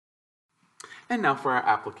And now for our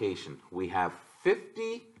application. We have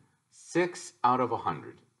 56 out of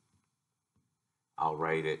 100. I'll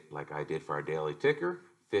write it like I did for our daily ticker,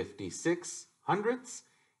 56 hundredths.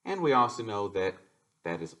 And we also know that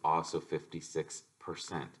that is also 56%,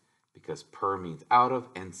 because per means out of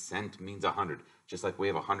and cent means 100, just like we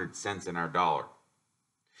have 100 cents in our dollar.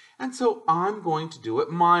 And so I'm going to do it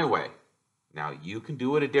my way. Now you can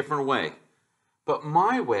do it a different way, but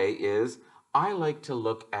my way is I like to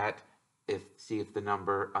look at see if the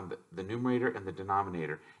number on the numerator and the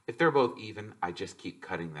denominator, if they're both even, I just keep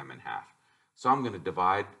cutting them in half. So I'm going to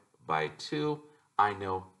divide by 2. I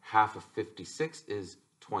know half of 56 is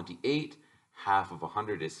 28. Half of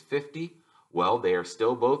 100 is 50. Well, they are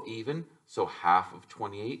still both even, so half of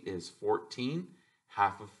 28 is 14.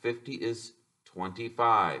 Half of 50 is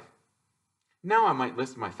 25. Now I might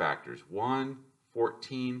list my factors. 1,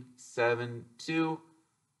 14, 7, 2.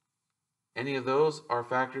 Any of those are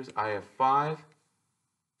factors? I have 5,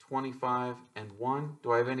 25, and 1.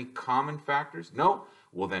 Do I have any common factors? No.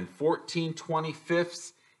 Well, then 14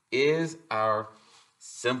 25ths is our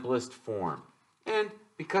simplest form. And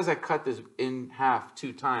because I cut this in half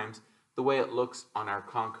 2 times, the way it looks on our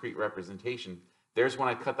concrete representation, there's when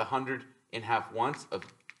I cut the 100 in half once of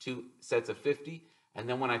 2 sets of 50, and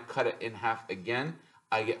then when I cut it in half again,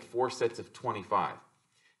 I get 4 sets of 25.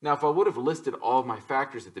 Now, if I would have listed all of my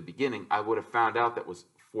factors at the beginning, I would have found out that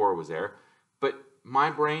 4 was there, but my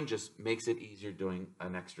brain just makes it easier doing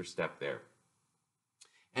an extra step there.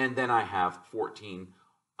 And then I have 14,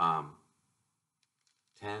 10,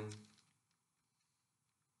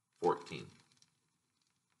 14.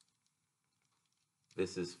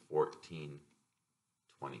 This is 14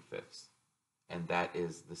 25ths. And that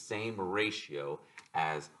is the same ratio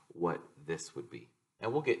as what this would be.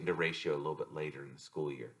 And we'll get into ratio a little bit later in the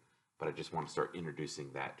school year, but I just want to start introducing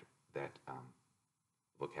that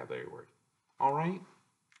vocabulary word. All right.